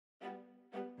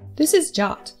This is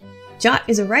Jot. Jot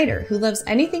is a writer who loves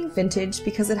anything vintage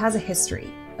because it has a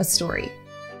history, a story.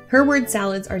 Her word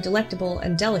salads are delectable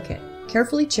and delicate,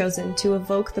 carefully chosen to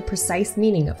evoke the precise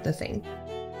meaning of the thing.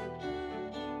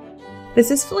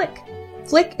 This is Flick.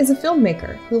 Flick is a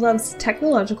filmmaker who loves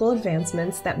technological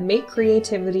advancements that make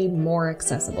creativity more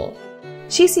accessible.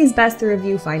 She sees best through a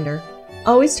viewfinder,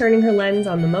 always turning her lens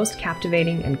on the most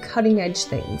captivating and cutting-edge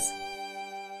things.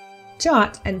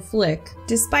 Jot and Flick,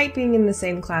 despite being in the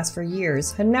same class for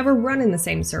years, had never run in the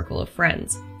same circle of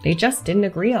friends. They just didn't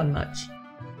agree on much.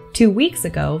 2 weeks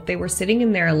ago, they were sitting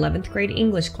in their 11th grade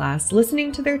English class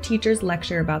listening to their teacher's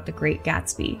lecture about The Great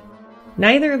Gatsby.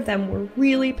 Neither of them were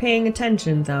really paying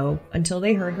attention, though, until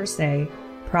they heard her say,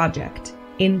 "project,"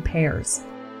 in pairs.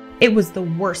 It was the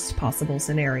worst possible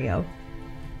scenario.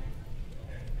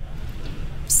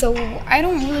 So, I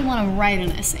don't really want to write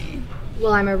an essay.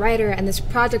 Well, I'm a writer, and this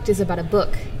project is about a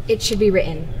book. It should be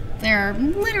written. There are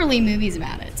literally movies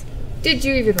about it. Did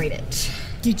you even read it?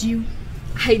 Did you?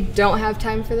 I don't have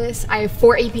time for this. I have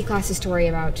 4 AP classes to worry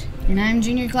about. And I'm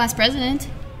junior class president.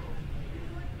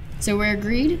 So we're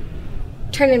agreed?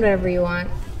 Turn in whatever you want.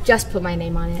 Just put my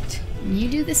name on it. You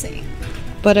do the same.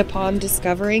 But upon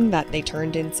discovering that they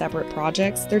turned in separate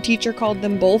projects, their teacher called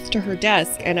them both to her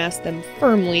desk and asked them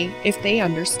firmly if they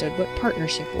understood what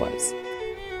partnership was.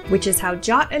 Which is how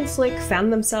Jot and Flick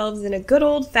found themselves in a good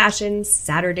old-fashioned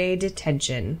Saturday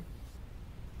detention.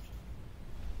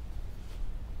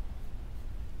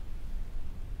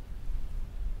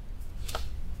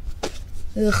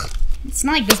 Ugh. It's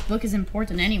not like this book is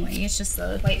important anyway. It's just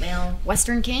the White male.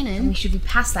 Western canon. And we should be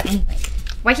past that anyway.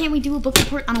 Why can't we do a book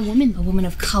report on a woman? A woman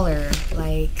of color,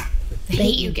 like The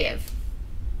Hate You Give.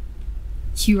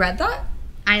 You read that?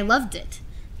 I loved it.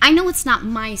 I know it's not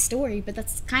my story, but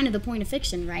that's kind of the point of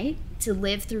fiction, right? To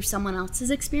live through someone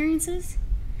else's experiences.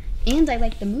 And I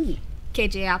like the movie.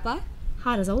 KJ Appa?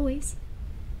 Hot as always.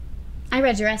 I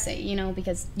read your essay,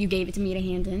 because you gave it to me to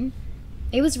hand in.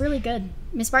 It was really good.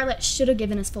 Miss Bartlett should have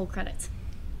given us full credit.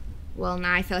 Well,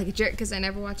 now I feel like a jerk because I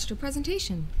never watched her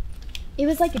presentation. It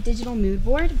was like a digital mood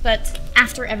board, but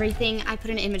after everything, I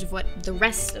put an image of what the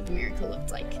rest of America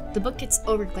looked like. The book gets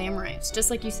over-glamorized, just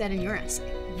like you said in your essay.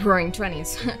 Roaring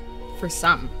 20s. For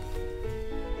some.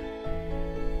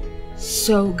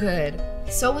 So good.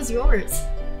 So was yours.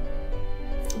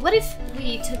 What if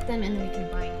we took them and then we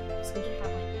combined them so we could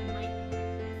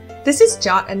have This is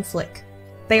Jot and Flick.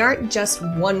 They aren't just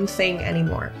one thing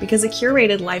anymore, because a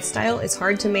curated lifestyle is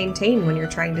hard to maintain when you're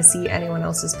trying to see anyone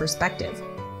else's perspective.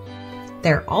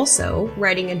 They're also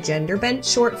writing a gender-bent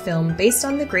short film based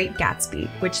on The Great Gatsby,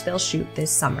 which they'll shoot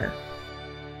this summer.